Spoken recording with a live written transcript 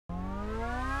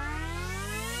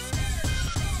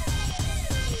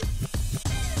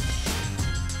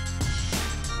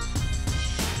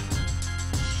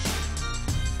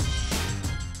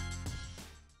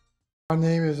My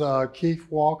name is Keith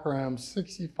Walker. I'm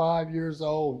 65 years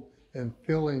old and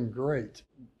feeling great.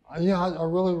 I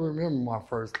really remember my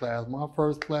first class. My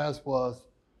first class was,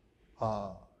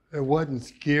 uh, it wasn't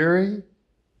scary, it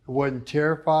wasn't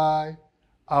terrified.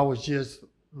 I was just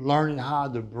learning how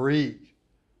to breathe.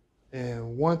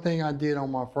 And one thing I did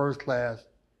on my first class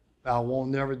I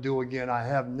won't never do again, I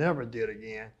have never did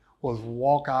again, was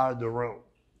walk out of the room.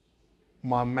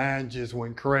 My mind just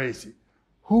went crazy.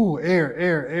 Whoo, air,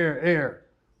 air, air, air.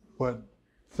 But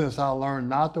since I learned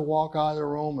not to walk out of the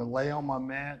room and lay on my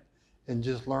mat and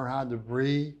just learn how to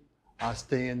breathe, I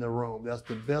stay in the room. That's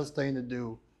the best thing to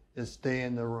do, is stay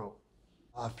in the room.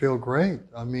 I feel great.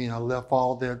 I mean, I left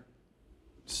all that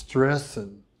stress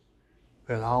and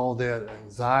all that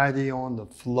anxiety on the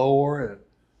floor, and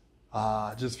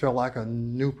I just felt like a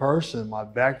new person. My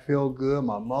back felt good,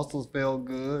 my muscles felt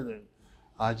good, and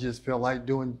I just felt like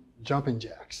doing jumping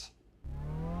jacks.